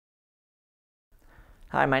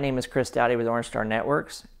Hi, my name is Chris Dowdy with OrangeStar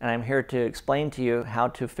Networks, and I'm here to explain to you how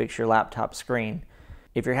to fix your laptop screen.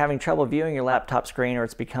 If you're having trouble viewing your laptop screen or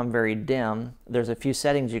it's become very dim, there's a few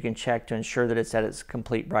settings you can check to ensure that it's at its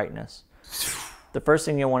complete brightness. The first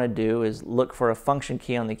thing you'll want to do is look for a function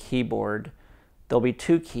key on the keyboard. There'll be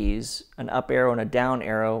two keys, an up arrow and a down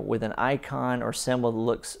arrow with an icon or symbol that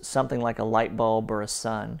looks something like a light bulb or a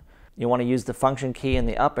sun. You want to use the function key and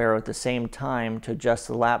the up arrow at the same time to adjust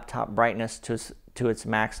the laptop brightness to its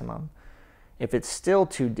maximum. If it's still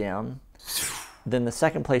too dim, then the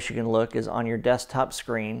second place you can look is on your desktop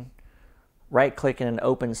screen. Right-click in an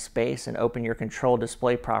open space and open your control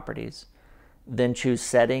display properties. Then choose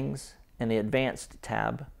Settings and the Advanced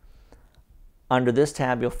tab. Under this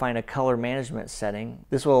tab, you'll find a color management setting.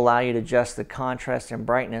 This will allow you to adjust the contrast and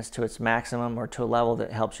brightness to its maximum or to a level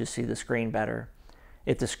that helps you see the screen better.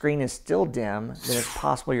 If the screen is still dim, then it's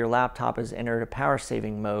possible your laptop has entered a power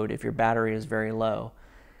saving mode if your battery is very low.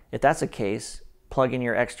 If that's the case, plug in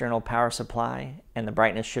your external power supply and the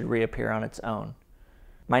brightness should reappear on its own.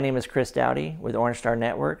 My name is Chris Dowdy with OrangeStar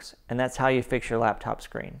Networks, and that's how you fix your laptop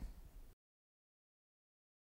screen.